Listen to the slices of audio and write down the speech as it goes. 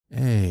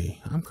Hey,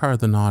 I'm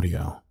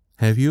CardlinAudio.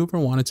 Have you ever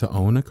wanted to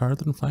own a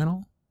Cardlin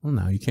flannel? Well,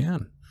 now you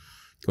can.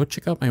 Go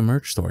check out my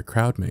merch store,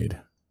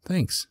 CrowdMade.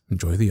 Thanks.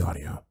 Enjoy the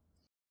audio.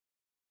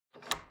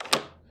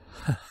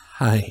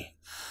 Hi.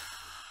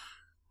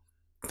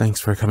 Thanks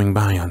for coming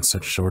by on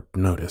such short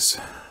notice.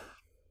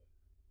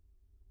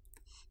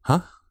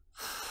 Huh?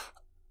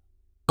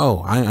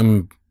 Oh,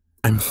 I'm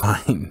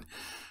fine.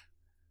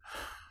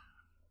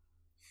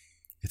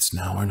 It's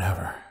now or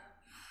never.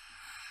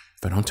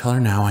 If I don't tell her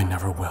now, I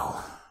never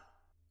will.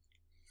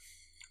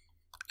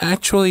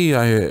 Actually,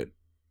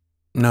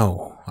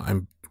 no,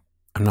 I'm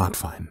not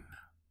fine.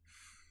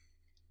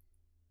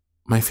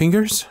 My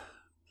fingers?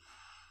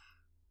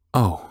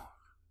 Oh.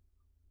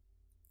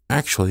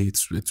 Actually,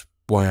 it's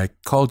why I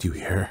called you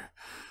here.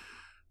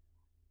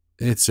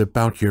 It's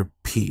about your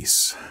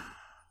piece.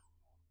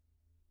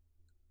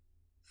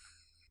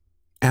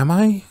 Am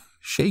I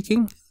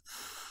shaking?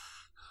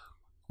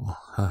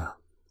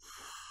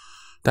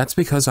 That's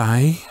because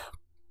I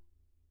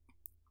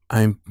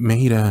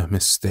made a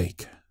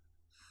mistake.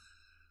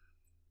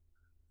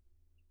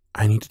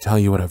 I need to tell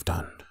you what I've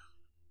done.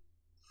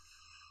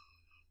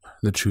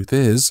 The truth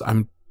is,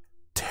 I'm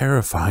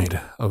terrified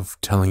of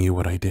telling you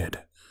what I did.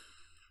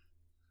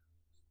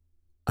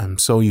 I'm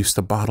so used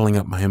to bottling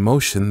up my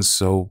emotions,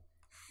 so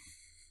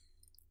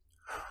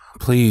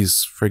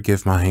please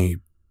forgive my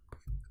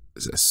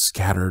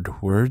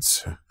scattered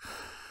words.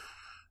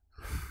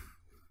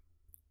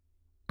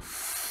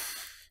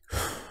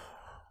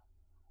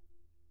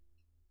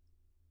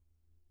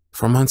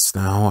 For months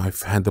now,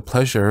 I've had the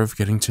pleasure of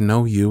getting to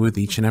know you with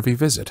each and every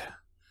visit.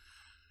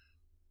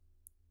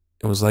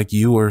 It was like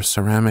you were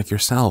ceramic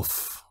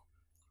yourself,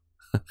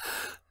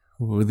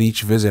 with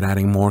each visit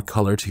adding more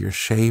color to your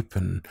shape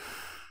and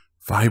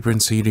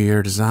vibrancy to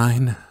your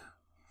design.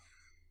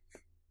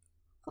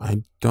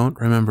 I don't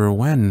remember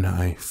when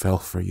I fell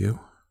for you,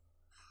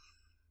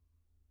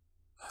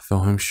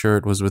 though I'm sure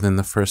it was within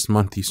the first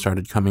month you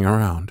started coming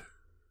around.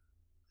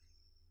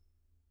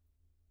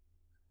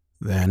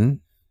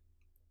 Then,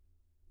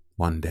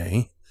 one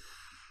day,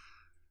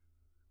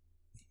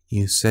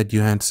 you said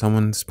you had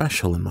someone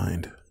special in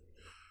mind,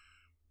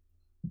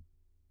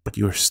 but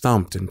you were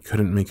stumped and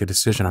couldn't make a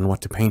decision on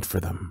what to paint for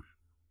them.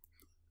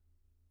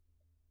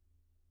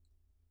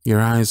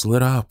 Your eyes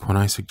lit up when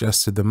I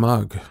suggested the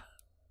mug,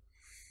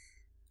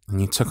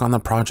 and you took on the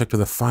project with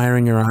a fire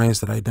in your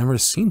eyes that I'd never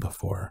seen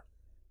before.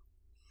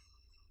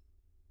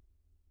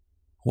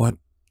 What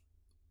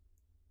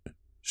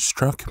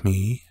struck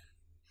me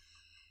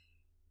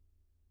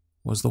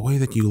was the way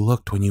that you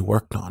looked when you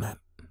worked on it.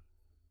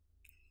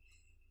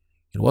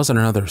 It wasn't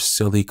another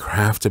silly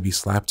craft to be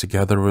slapped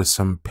together with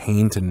some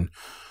paint and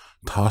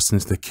tossed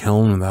into the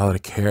kiln without a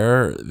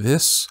care.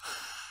 This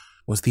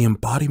was the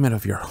embodiment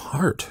of your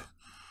heart,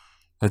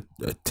 a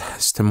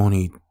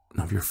testimony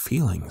of your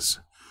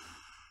feelings.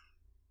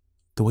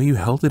 The way you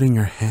held it in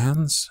your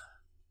hands,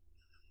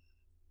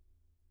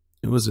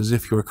 it was as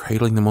if you were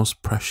cradling the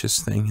most precious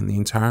thing in the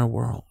entire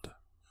world.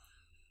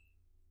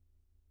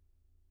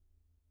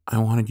 I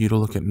wanted you to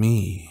look at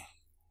me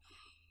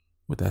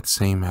with that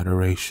same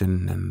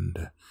adoration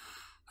and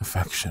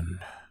affection.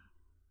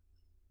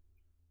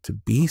 To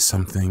be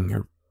something,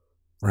 or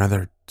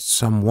rather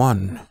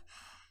someone,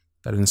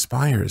 that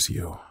inspires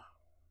you.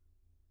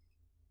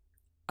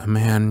 A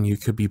man you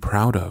could be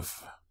proud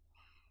of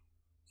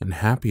and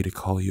happy to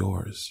call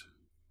yours.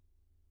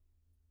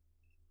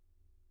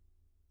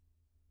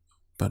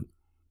 But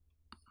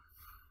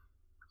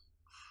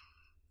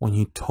when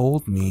you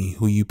told me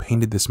who you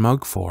painted this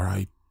mug for,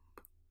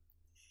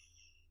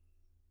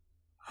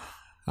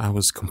 I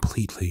was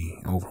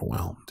completely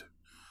overwhelmed.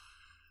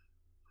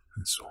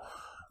 This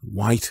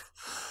white,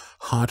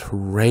 hot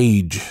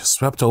rage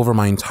swept over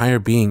my entire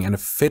being, and a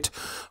fit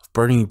of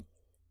burning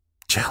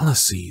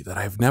jealousy that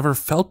I've never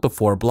felt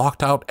before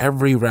blocked out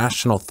every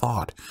rational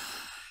thought.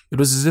 It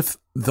was as if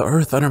the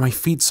earth under my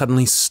feet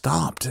suddenly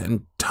stopped,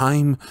 and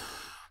time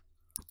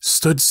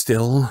stood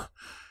still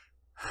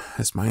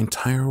as my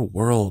entire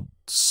world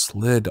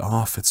slid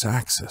off its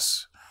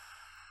axis.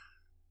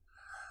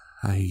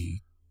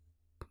 I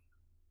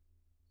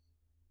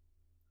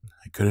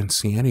couldn't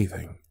see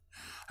anything.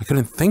 I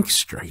couldn't think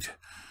straight.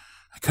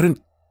 I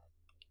couldn't...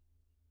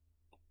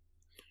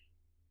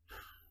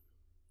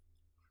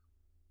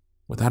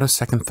 Without a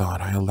second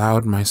thought, I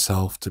allowed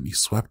myself to be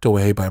swept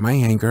away by my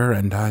anger,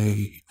 and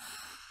I'm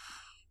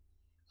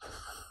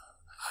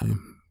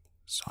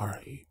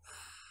sorry.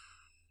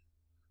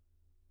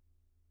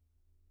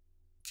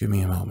 Give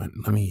me a moment.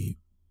 Let me...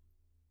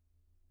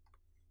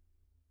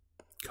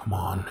 Come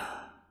on.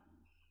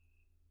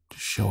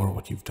 Just show her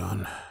what you've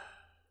done.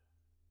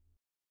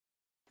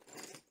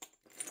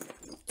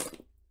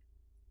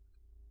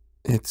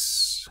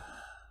 It's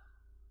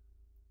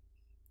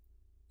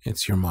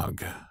your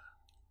mug.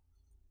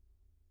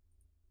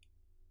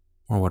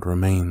 Or what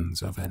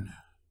remains of it.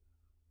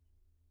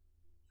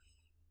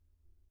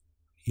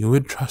 You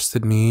had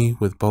trusted me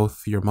with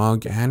both your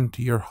mug and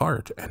your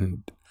heart,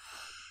 and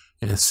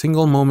in a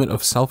single moment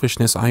of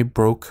selfishness, I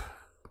broke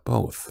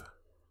both.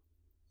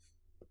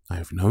 I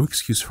have no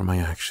excuse for my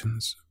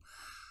actions.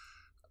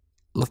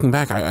 Looking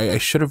back, I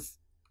should have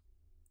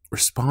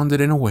responded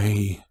in a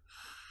way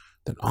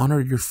that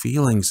honored your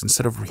feelings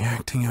instead of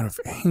reacting out of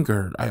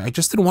anger. I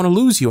just didn't want to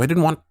lose you. I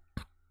didn't want...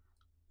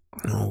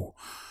 No.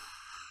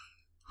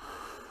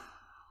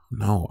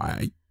 No,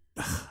 I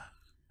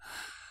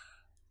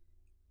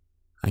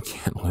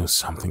can't lose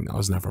something that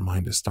was never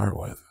mine to start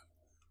with.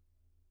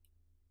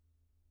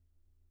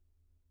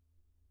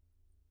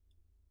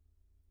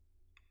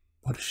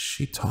 What is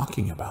she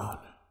talking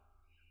about?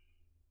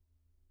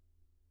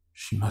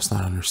 She must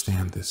not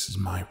understand this is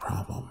my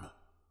problem.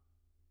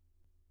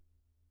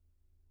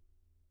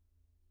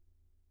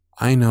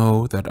 I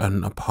know that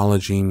an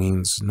apology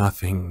means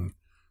nothing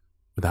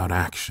without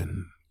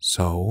action,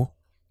 so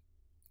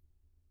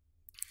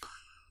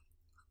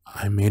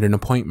I made an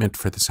appointment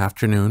for this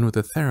afternoon with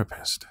a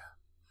therapist.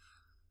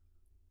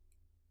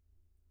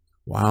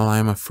 While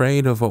I'm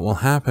afraid of what will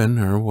happen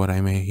or what I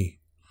may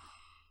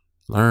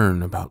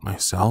learn about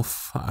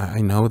myself,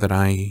 I know that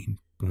I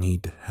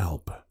need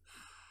help.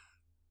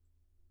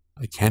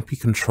 I can't be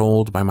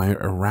controlled by my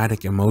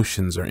erratic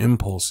emotions or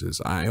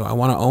impulses. I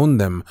want to own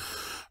them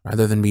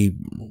rather than be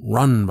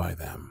run by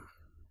them,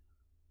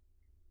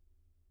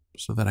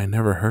 so that I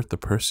never hurt the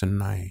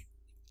person I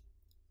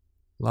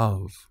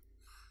love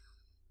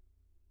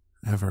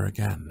ever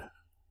again.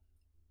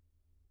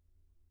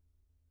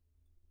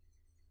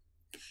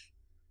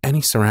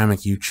 Any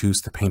ceramic you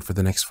choose to paint for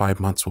the next 5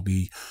 months will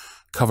be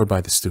covered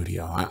by the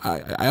studio.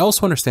 I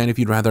also understand if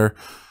you'd rather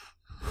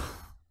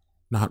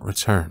not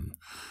return,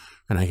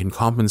 and I can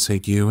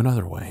compensate you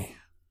another way.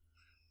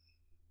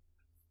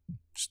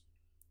 Just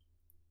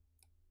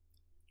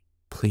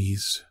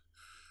please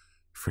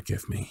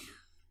forgive me.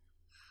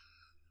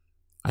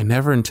 I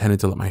never intended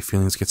to let my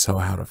feelings get so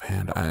out of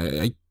hand.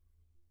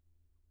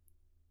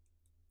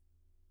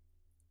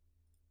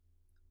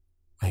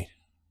 Wait,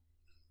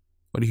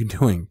 what are you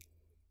doing?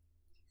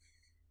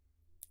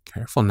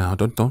 Careful now,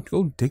 don't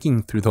go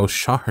digging through those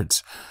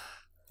shards.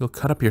 You'll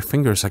cut up your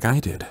fingers like I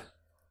did.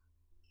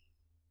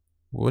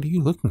 What are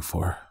you looking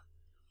for?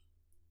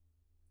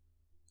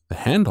 The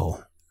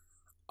handle?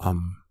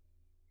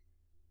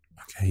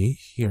 Okay,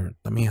 here,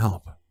 let me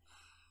help.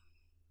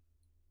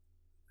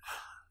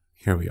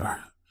 Here we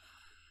are.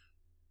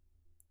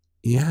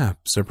 Yeah,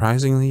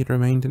 surprisingly it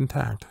remained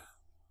intact.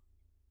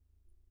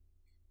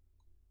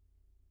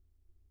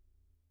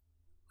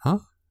 Huh?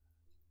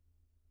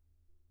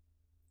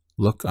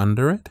 Look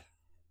under it?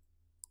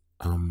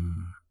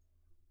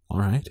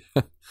 Alright.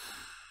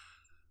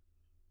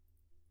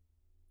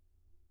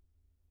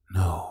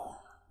 No.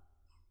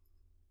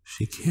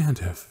 She can't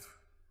have.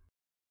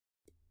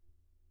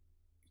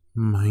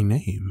 My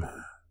name.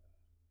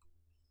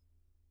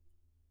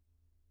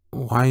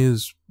 Why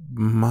is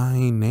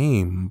my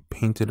name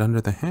painted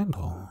under the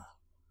handle?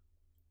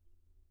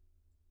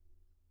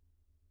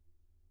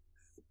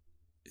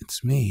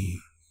 It's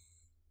me,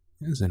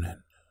 isn't it?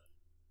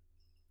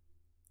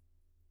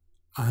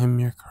 I'm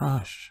your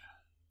crush.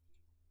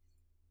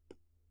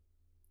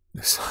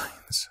 The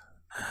signs.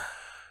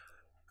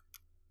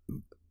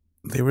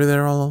 They were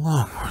there all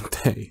along,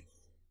 weren't they?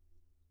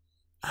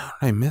 How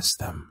did I miss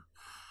them?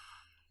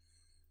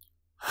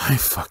 I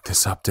fucked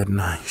this up,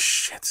 didn't I?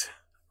 Shit.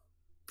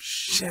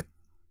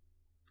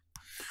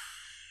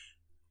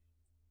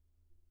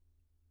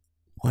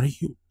 What are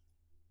you...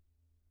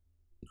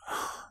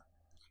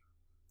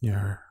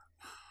 You're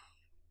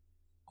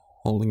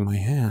holding my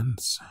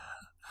hands.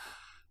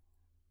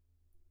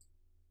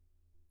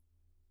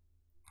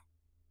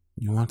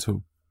 You want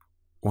to...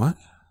 What?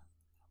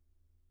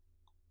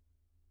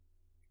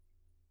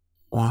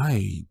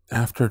 Why,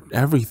 after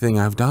everything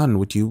I've done,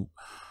 would you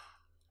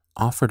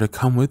offer to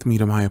come with me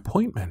to my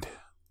appointment?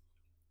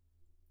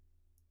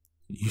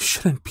 You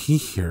shouldn't be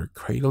here,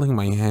 cradling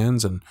my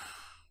hands and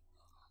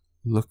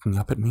looking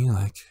up at me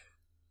like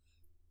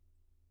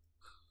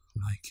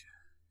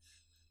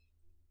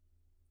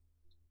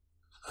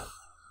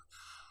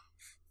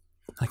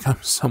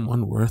I'm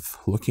someone worth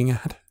looking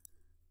at.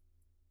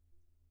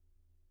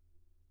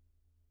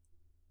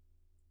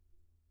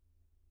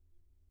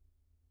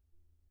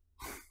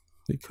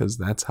 Because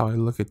that's how I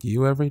look at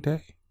you every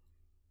day.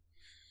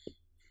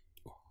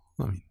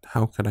 I mean,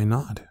 how could I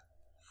not?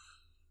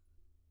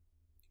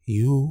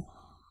 You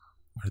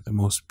are the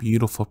most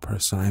beautiful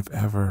person I've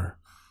ever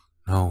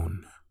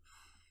known,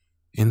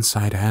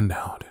 inside and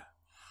out.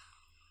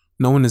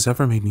 No one has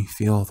ever made me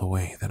feel the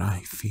way that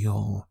I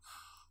feel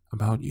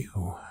about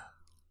you.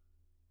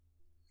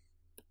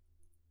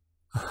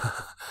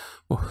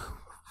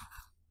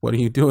 What are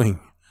you doing?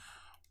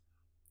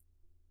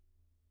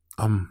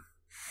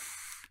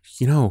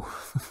 You know,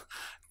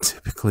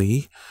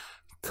 typically,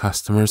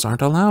 customers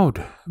aren't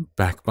allowed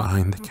back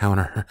behind the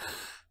counter.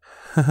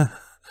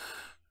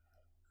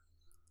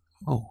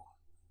 Oh,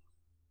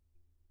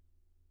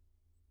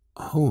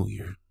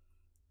 you're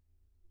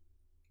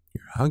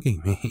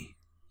hugging me.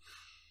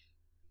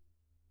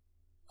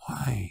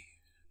 Why?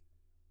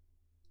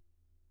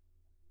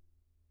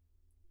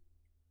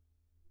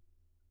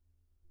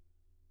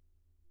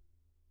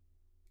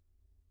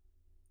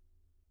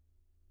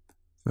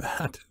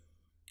 That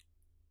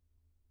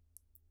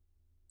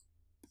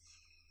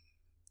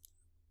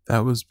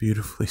was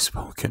beautifully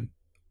spoken.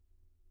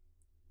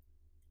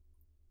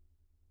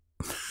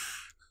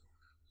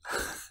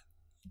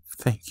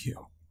 Thank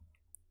you.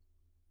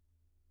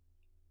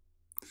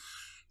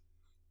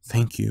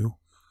 Thank you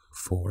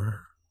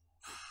for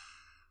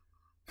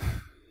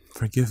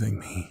forgiving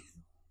me.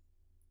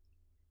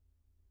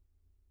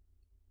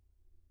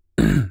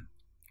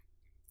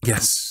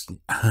 Yes.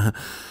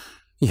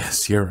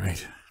 Yes, you're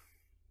right.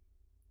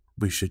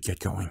 We should get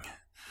going.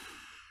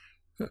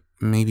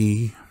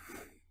 Maybe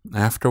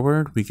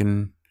afterward we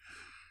can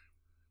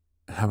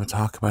have a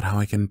talk about how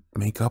I can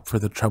make up for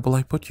the trouble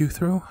I put you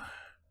through?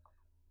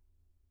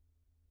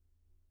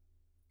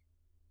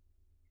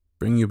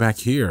 Bring you back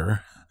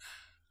here?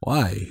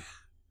 Why?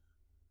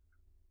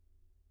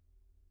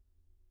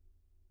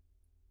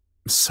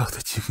 So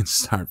that you can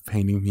start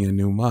painting me a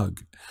new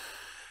mug.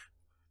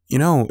 You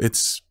know,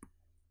 it's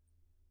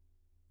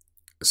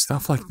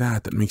stuff like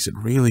that that makes it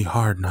really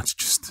hard not to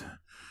just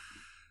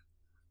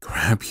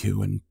grab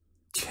you and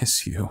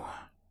kiss you.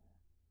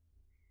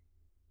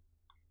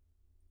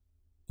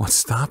 What's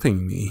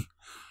stopping me?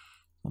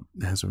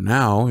 As of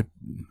now, it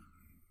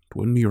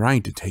wouldn't be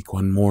right to take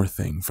one more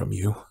thing from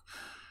you.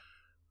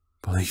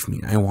 Believe me,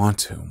 I want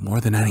to,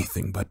 more than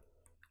anything, but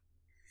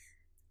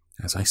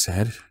as I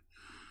said,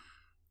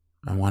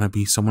 I want to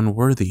be someone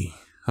worthy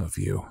of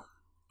you.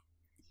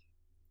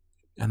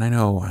 And I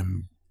know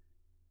I'm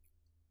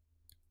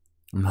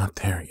not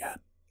there yet.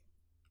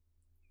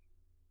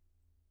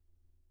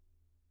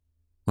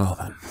 Well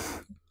then,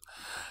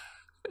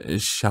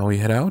 shall we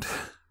head out?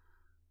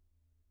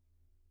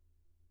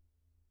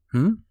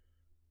 The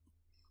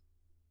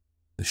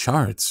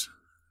shards?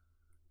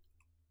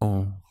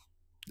 Oh,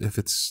 if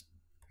it's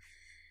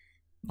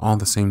all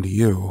the same to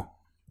you,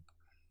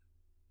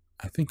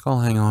 I think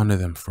I'll hang on to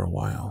them for a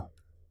while.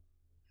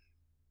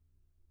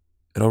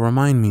 It'll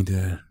remind me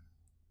to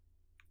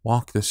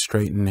walk the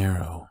straight and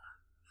narrow.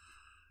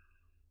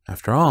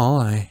 After all,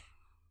 I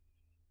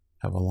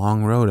have a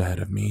long road ahead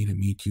of me to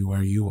meet you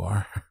where you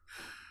are.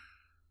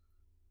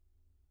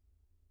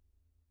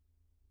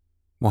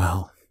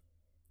 Well,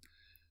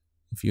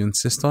 if you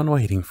insist on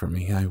waiting for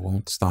me, I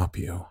won't stop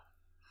you.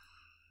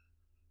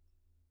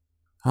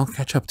 I'll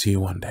catch up to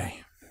you one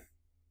day.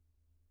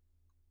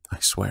 I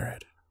swear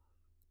it.